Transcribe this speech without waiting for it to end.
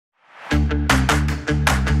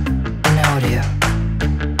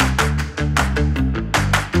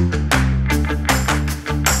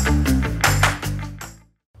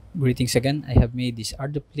Greetings again. I have made this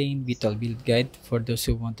Arduplane VTOL build guide for those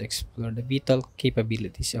who want to explore the VTOL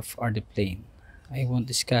capabilities of Arduplane. I won't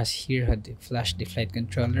discuss here how to flash the flight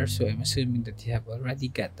controller, so I'm assuming that you have already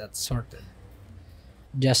got that sorted.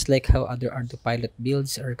 Just like how other Ardupilot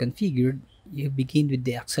builds are configured, you begin with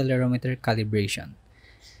the accelerometer calibration.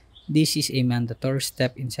 This is a mandatory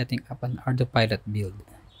step in setting up an Ardupilot build.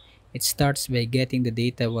 It starts by getting the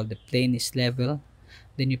data while the plane is level,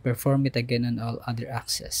 then you perform it again on all other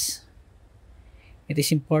axes. It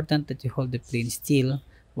is important that you hold the plane still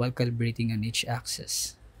while calibrating on each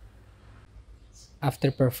axis.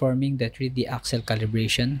 After performing the 3D axle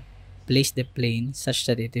calibration, place the plane such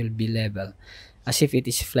that it will be level, as if it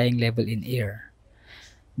is flying level in air.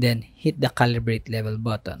 Then hit the calibrate level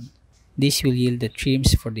button. This will yield the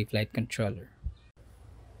trims for the flight controller.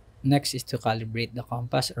 Next is to calibrate the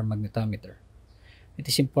compass or magnetometer. It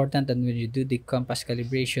is important that when you do the compass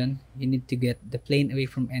calibration, you need to get the plane away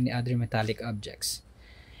from any other metallic objects.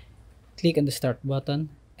 Click on the start button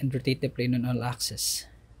and rotate the plane on all axes.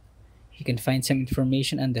 You can find some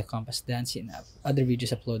information on the compass dance in other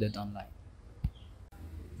videos uploaded online.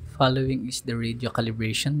 Following is the radio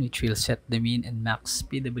calibration, which will set the min and max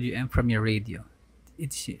PWM from your radio.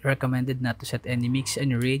 It's recommended not to set any mix on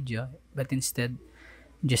your radio, but instead,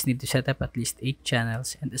 you just need to set up at least 8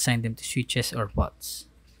 channels and assign them to switches or pots.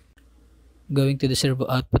 Going to the Servo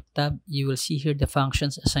Output tab, you will see here the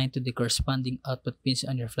functions assigned to the corresponding output pins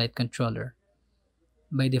on your flight controller.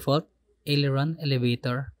 By default, aileron,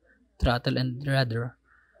 elevator, throttle, and rudder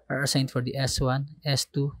are assigned for the S1,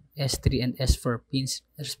 S2, S3, and S4 pins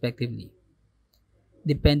respectively.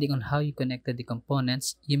 Depending on how you connected the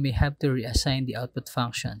components, you may have to reassign the output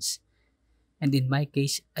functions. And in my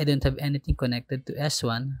case, I don't have anything connected to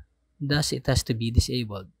S1, thus it has to be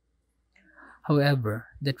disabled.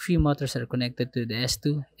 However, the 3 motors are connected to the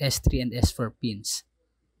S2, S3, and S4 pins.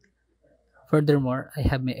 Furthermore, I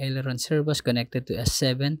have my aileron servos connected to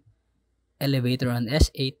S7, elevator on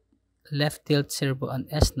S8, left tilt servo on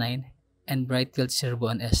S9, and right tilt servo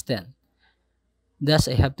on S10. Thus,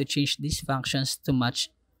 I have to change these functions to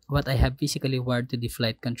match what I have physically wired to the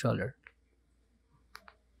flight controller.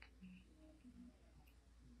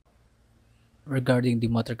 Regarding the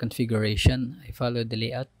motor configuration, I followed the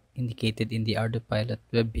layout indicated in the Ardupilot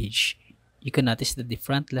webpage. You can notice that the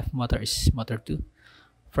front left motor is motor 2,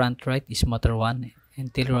 front right is motor 1,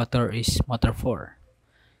 and tail rotor is motor 4.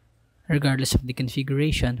 Regardless of the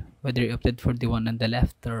configuration, whether you opted for the one on the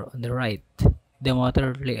left or on the right, the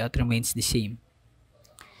motor layout remains the same.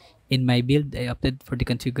 In my build, I opted for the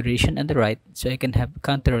configuration on the right so I can have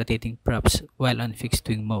counter-rotating props while on fixed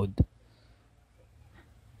wing mode.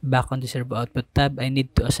 Back on the Servo Output tab, I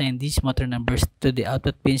need to assign these motor numbers to the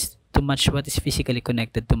output pins to match what is physically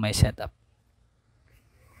connected to my setup.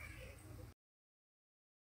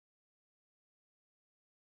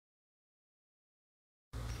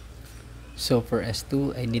 So for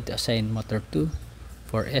S2, I need to assign motor 2.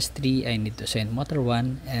 For S3, I need to assign motor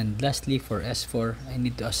 1. And lastly, for S4, I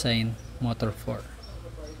need to assign motor 4.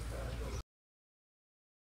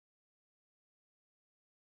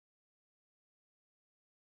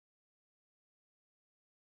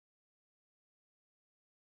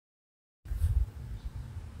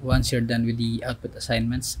 Once you're done with the output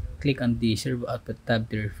assignments, click on the Servo Output tab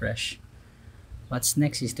to refresh. What's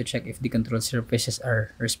next is to check if the control surfaces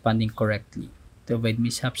are responding correctly to avoid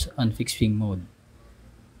mishaps on fixed wing mode.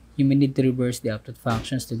 You may need to reverse the output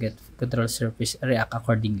functions to get control surface react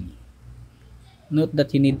accordingly. Note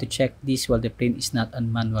that you need to check this while the plane is not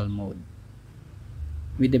on manual mode.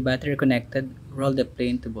 With the battery connected, roll the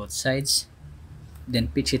plane to both sides, then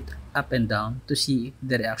pitch it up and down to see if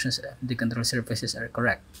the reactions of the control surfaces are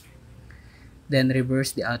correct. Then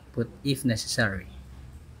reverse the output if necessary.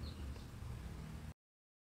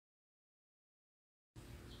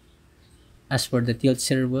 As for the tilt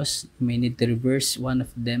servos, you may need to reverse one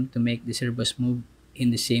of them to make the servos move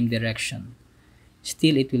in the same direction.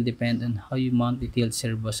 Still, it will depend on how you mount the tilt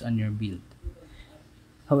servos on your build.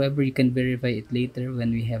 However, you can verify it later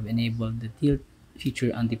when we have enabled the tilt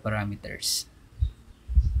feature on the parameters.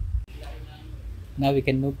 Now we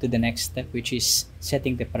can move to the next step, which is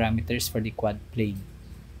setting the parameters for the quad plane.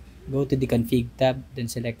 Go to the Config tab, then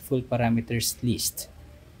select Full Parameters List.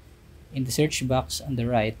 In the search box on the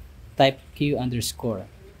right, type Q underscore.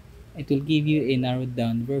 It will give you a narrowed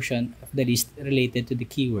down version of the list related to the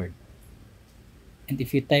keyword. And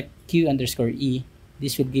if you type Q underscore E,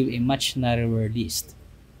 this will give a much narrower list.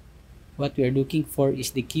 What we are looking for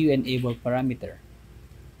is the Q enable parameter.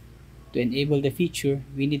 To enable the feature,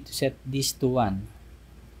 we need to set this to 1.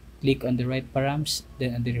 Click on the right params,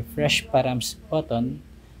 then on the refresh params button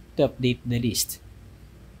to update the list.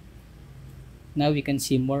 Now we can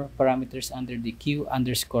see more parameters under the Q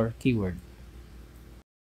underscore keyword.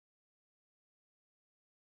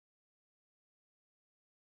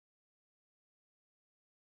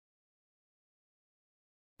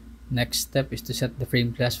 Next step is to set the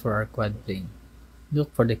frame class for our quad plane.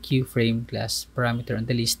 Look for the Q frame class parameter on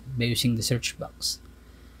the list by using the search box.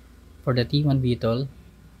 For the T1 VTOL,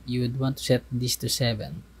 you would want to set this to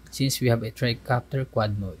 7 since we have a tricopter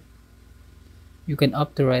quad mode. You can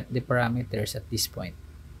opt to write the parameters at this point.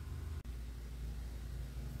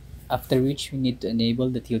 After which we need to enable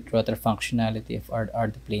the Tiltrotor functionality of our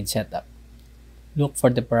Arduplane setup. Look for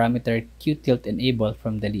the parameter Qtilt enable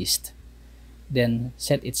from the list. Then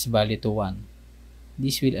set its value to 1.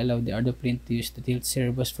 This will allow the Arduplane to use the tilt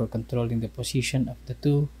servos for controlling the position of the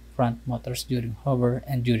two front motors during hover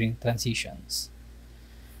and during transitions.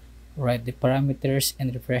 Write the parameters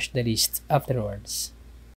and refresh the list afterwards.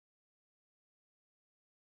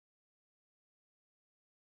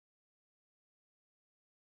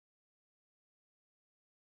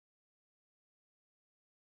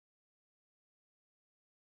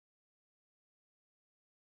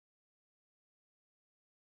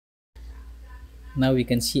 Now we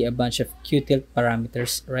can see a bunch of Qtilt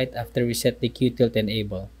parameters right after we set the Qtilt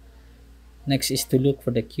enable. Next is to look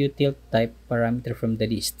for the Qtilt type parameter from the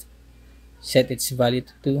list. Set its value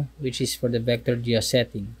to 2, which is for the vector geo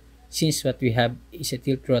setting, since what we have is a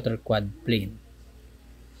Tiltrotor quad plane.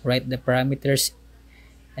 Write the parameters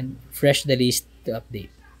and refresh the list to update.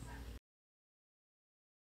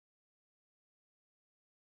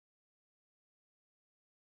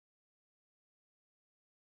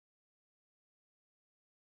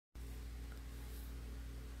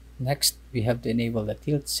 Next, we have to enable the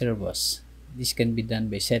tilt servos. This can be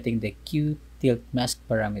done by setting the Qtilt mask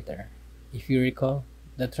parameter. If you recall,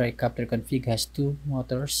 the tricopter config has two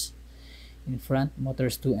motors in front,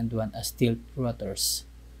 motors 2 and 1 as tilt rotors.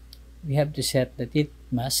 We have to set the tilt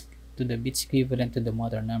mask to the bits equivalent to the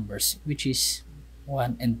motor numbers, which is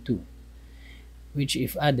 1 and 2, which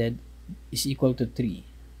if added is equal to 3.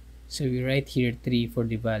 So we write here 3 for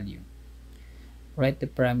the value. Write the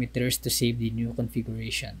parameters to save the new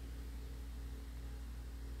configuration.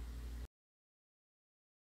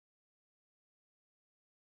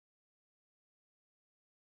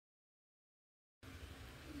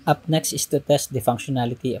 Up next is to test the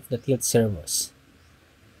functionality of the tilt servos.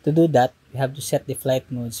 To do that, we have to set the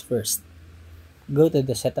flight modes first. Go to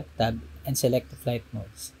the Setup tab and select the flight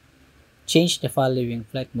modes. Change the following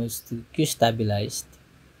flight modes to Q-stabilized,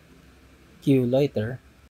 Q-loiter,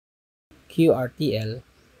 QRTL,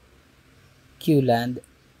 Q-land,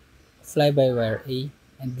 fly-by-wire A,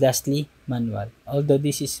 and lastly, manual, although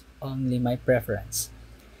this is only my preference.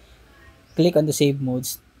 Click on the Save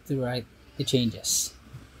Modes to write the changes.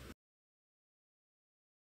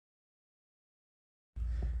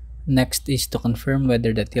 Next is to confirm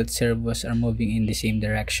whether the tilt servos are moving in the same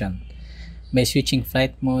direction by switching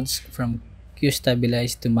flight modes from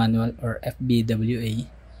Q-stabilized to manual or FBWA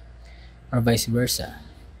or vice versa.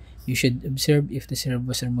 You should observe if the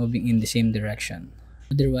servos are moving in the same direction.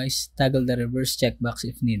 Otherwise, toggle the reverse checkbox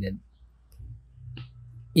if needed.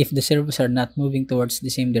 If the servos are not moving towards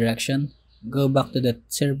the same direction, go back to the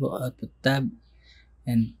Servo Output tab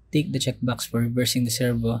and tick the checkbox for reversing the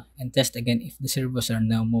servo and test again if the servos are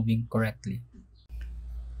now moving correctly.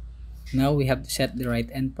 Now we have to set the right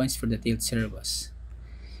endpoints for the tilt servos.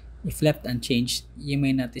 If left unchanged, you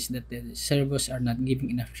may notice that the servos are not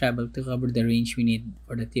giving enough travel to cover the range we need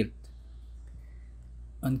for the tilt.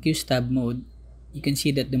 On Q-stab mode, you can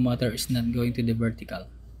see that the motor is not going to the vertical.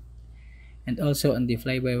 And also on the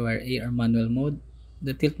fly-by-wire A or manual mode,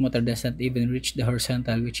 the tilt motor does not even reach the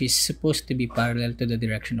horizontal, which is supposed to be parallel to the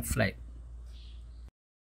direction of flight.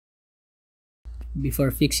 Before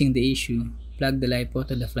fixing the issue, plug the LiPo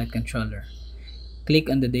to the flight controller. Click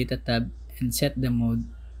on the Data tab and set the mode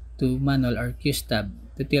to manual or Q-stab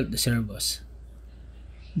to tilt the servos.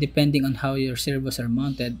 Depending on how your servos are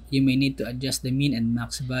mounted, you may need to adjust the min and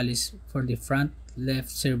max values for the front left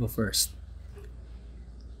servo first.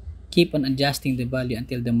 Keep on adjusting the value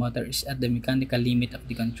until the motor is at the mechanical limit of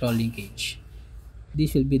the control linkage.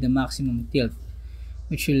 This will be the maximum tilt,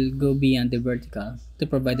 which will go beyond the vertical to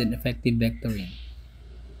provide an effective vectoring.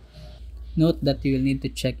 Note that you will need to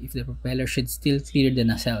check if the propeller should still clear the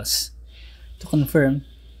nacelles. To confirm,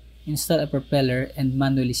 install a propeller and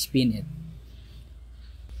manually spin it.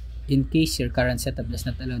 In case your current setup does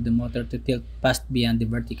not allow the motor to tilt past beyond the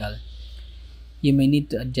vertical, you may need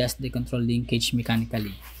to adjust the control linkage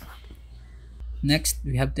mechanically. Next,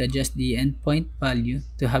 we have to adjust the endpoint value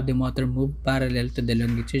to have the motor move parallel to the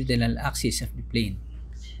longitudinal axis of the plane.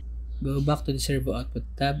 Go back to the servo output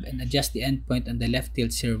tab and adjust the endpoint on the left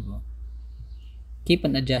tilt servo. Keep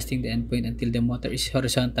on adjusting the endpoint until the motor is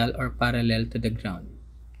horizontal or parallel to the ground.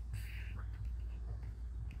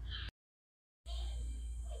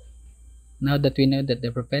 Now that we know that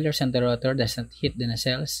the propellers and the rotor does not hit the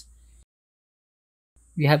nacelles,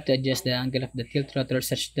 we have to adjust the angle of the tilt rotor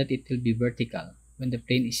such that it will be vertical when the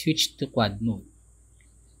plane is switched to quad mode.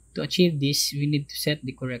 To achieve this, we need to set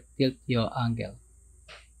the correct tilt yaw angle.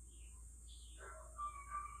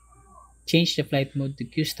 Change the flight mode to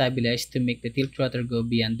Q stabilize to make the tilt rotor go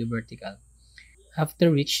beyond the vertical. After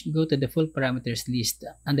which, go to the full parameters list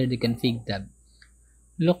under the config tab.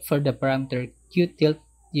 Look for the parameter Qtilt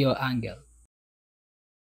yaw angle.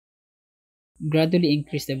 Gradually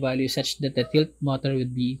increase the value such that the tilt motor will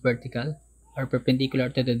be vertical or perpendicular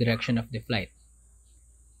to the direction of the flight.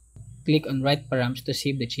 Click on Write Params to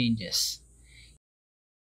save the changes.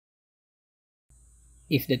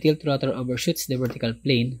 If the tilt rotor overshoots the vertical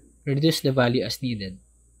plane, reduce the value as needed.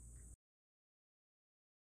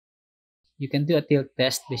 You can do a tilt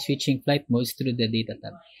test by switching flight modes through the Data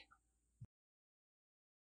tab.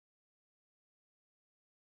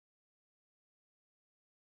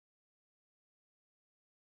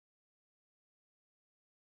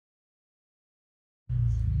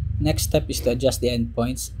 Next step is to adjust the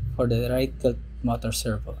endpoints for the right tilt motor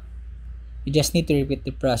servo. You just need to repeat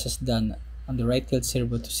the process done on the right tilt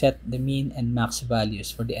servo to set the min and max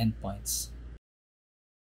values for the endpoints.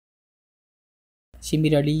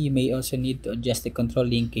 Similarly, you may also need to adjust the control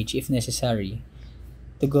linkage if necessary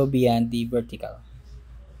to go beyond the vertical.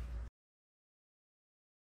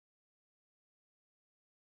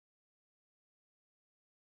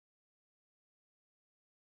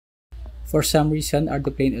 For some reason,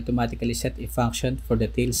 Arduplane automatically set a function for the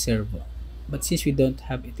tail servo. But since we don't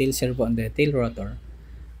have a tail servo on the tail rotor,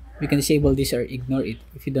 we can disable this or ignore it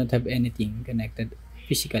if you don't have anything connected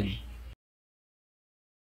physically.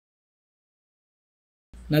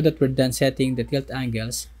 Now that we're done setting the tilt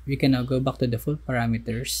angles, we can now go back to the full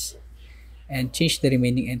parameters and change the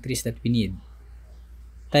remaining entries that we need.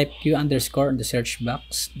 Type Q underscore in the search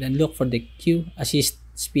box, then look for the Q assist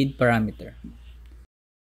speed parameter.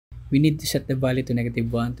 We need to set the value to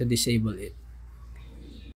 -1 to disable it.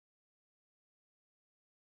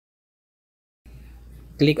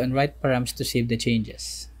 Click on Write Params to save the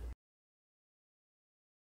changes.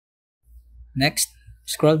 Next,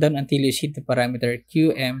 scroll down until you see the parameter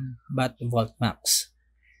QM bat volt max.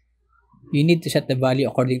 You need to set the value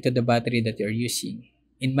according to the battery that you're using.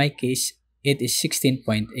 In my case, it is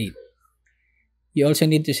 16.8. You also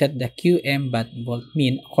need to set the QM bat volt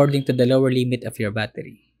min according to the lower limit of your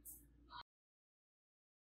battery.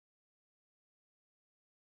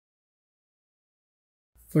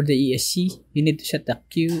 For the ESC, you need to set the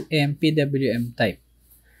QM PWM type.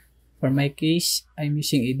 For my case, I'm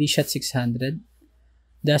using a DShot 600,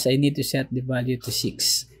 thus I need to set the value to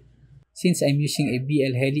 6. Since I'm using a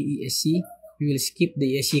BL Heli ESC, we will skip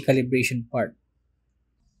the ESC calibration part.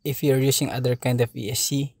 If you're using other kind of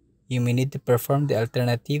ESC, you may need to perform the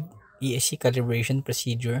alternative ESC calibration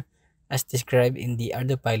procedure as described in the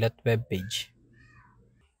Ardupilot webpage.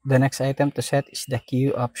 The next item to set is the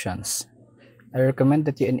Q options. I recommend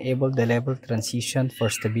that you enable the level transition for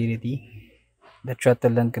stability, the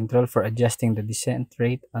throttle land control for adjusting the descent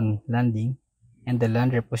rate on landing, and the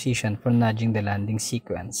lander position for nudging the landing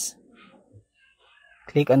sequence.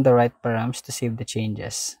 Click on the right params to save the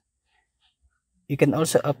changes. You can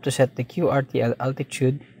also opt to set the QRTL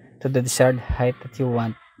altitude to the desired height that you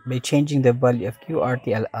want by changing the value of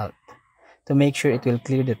QRTL alt to make sure it will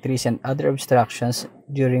clear the trees and other obstructions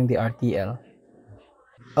during the RTL.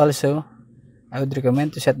 Also, I would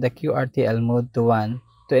recommend to set the QRTL mode to 1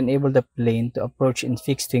 to enable the plane to approach in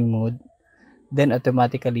fixed wing mode, then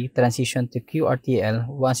automatically transition to QRTL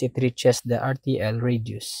once it reaches the RTL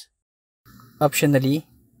radius. Optionally,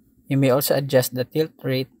 you may also adjust the tilt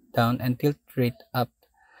rate down and tilt rate up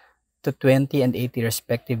to 20 and 80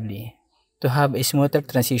 respectively to have a smoother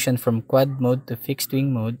transition from quad mode to fixed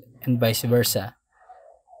wing mode and vice versa.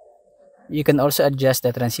 You can also adjust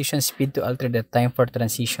the transition speed to alter the time for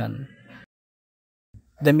transition.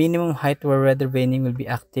 The minimum height where weather vaning will be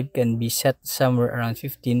active can be set somewhere around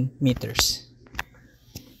 15 meters.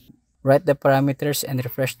 Write the parameters and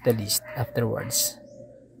refresh the list afterwards.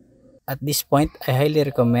 At this point, I highly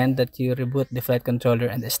recommend that you reboot the flight controller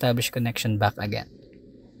and establish connection back again.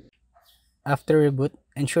 After reboot,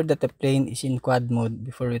 ensure that the plane is in quad mode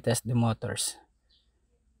before we test the motors.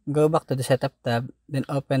 Go back to the Setup tab, then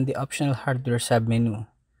open the Optional Hardware submenu.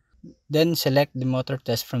 Then select the motor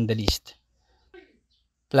test from the list.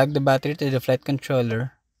 Plug the battery to the flight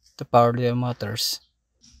controller to power the motors.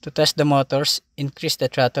 To test the motors, increase the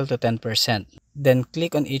throttle to 10%. Then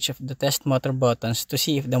click on each of the test motor buttons to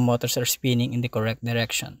see if the motors are spinning in the correct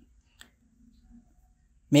direction.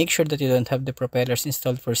 Make sure that you don't have the propellers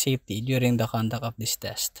installed for safety during the conduct of this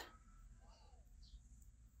test.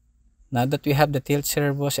 Now that we have the tilt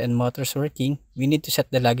servos and motors working, we need to set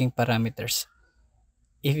the lagging parameters.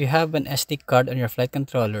 If you have an SD card on your flight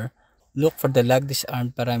controller, look for the lag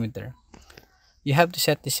disarmed parameter. You have to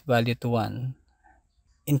set this value to 1.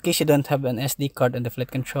 In case you don't have an SD card on the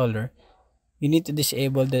flight controller, you need to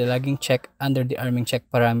disable the lagging check under the arming check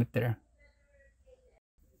parameter.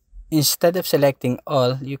 Instead of selecting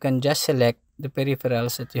all, you can just select the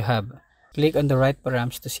peripherals that you have. Click on the right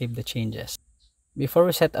params to save the changes. Before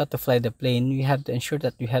we set out to fly the plane, we have to ensure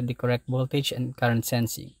that we have the correct voltage and current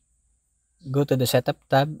sensing. Go to the Setup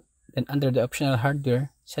tab, then under the optional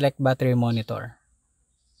hardware, select Battery Monitor.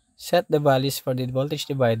 Set the values for the voltage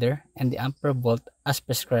divider and the ampere volt as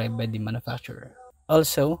prescribed by the manufacturer.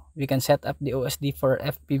 Also, we can set up the OSD for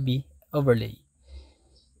FPV overlay.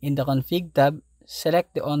 In the Config tab,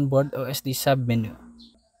 select the onboard OSD submenu.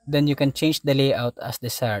 Then you can change the layout as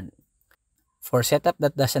desired. For setup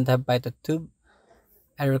that doesn't have Python tube,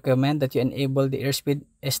 I recommend that you enable the airspeed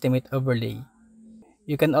estimate overlay.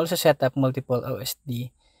 You can also set up multiple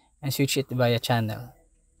OSD and switch it via channel.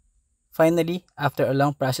 Finally, after a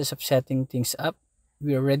long process of setting things up,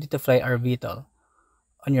 we are ready to fly our VTOL.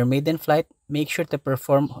 On your maiden flight, make sure to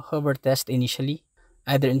perform hover test initially,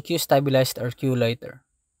 either in Q-stabilized or Q-loiter.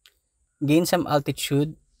 Gain some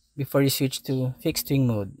altitude before you switch to fixed wing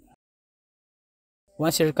mode.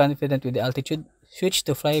 Once you're confident with the altitude, switch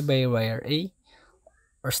to fly-by-wire A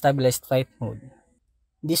or stabilized flight mode.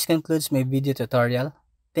 This concludes my video tutorial.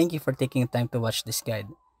 Thank you for taking time to watch this guide.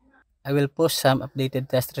 I will post some updated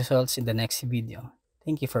test results in the next video.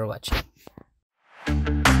 Thank you for watching.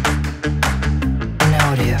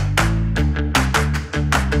 Audio.